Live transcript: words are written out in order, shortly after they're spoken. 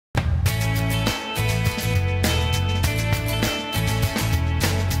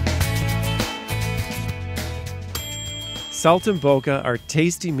Saltimbocca are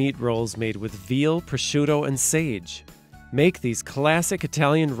tasty meat rolls made with veal, prosciutto, and sage. Make these classic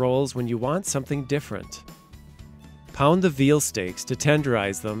Italian rolls when you want something different. Pound the veal steaks to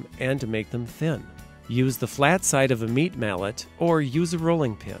tenderize them and to make them thin. Use the flat side of a meat mallet or use a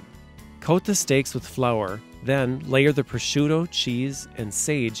rolling pin. Coat the steaks with flour, then layer the prosciutto, cheese, and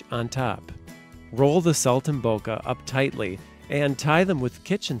sage on top. Roll the saltimbocca up tightly and tie them with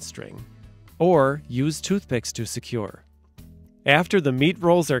kitchen string, or use toothpicks to secure. After the meat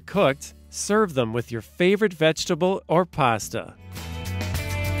rolls are cooked, serve them with your favorite vegetable or pasta.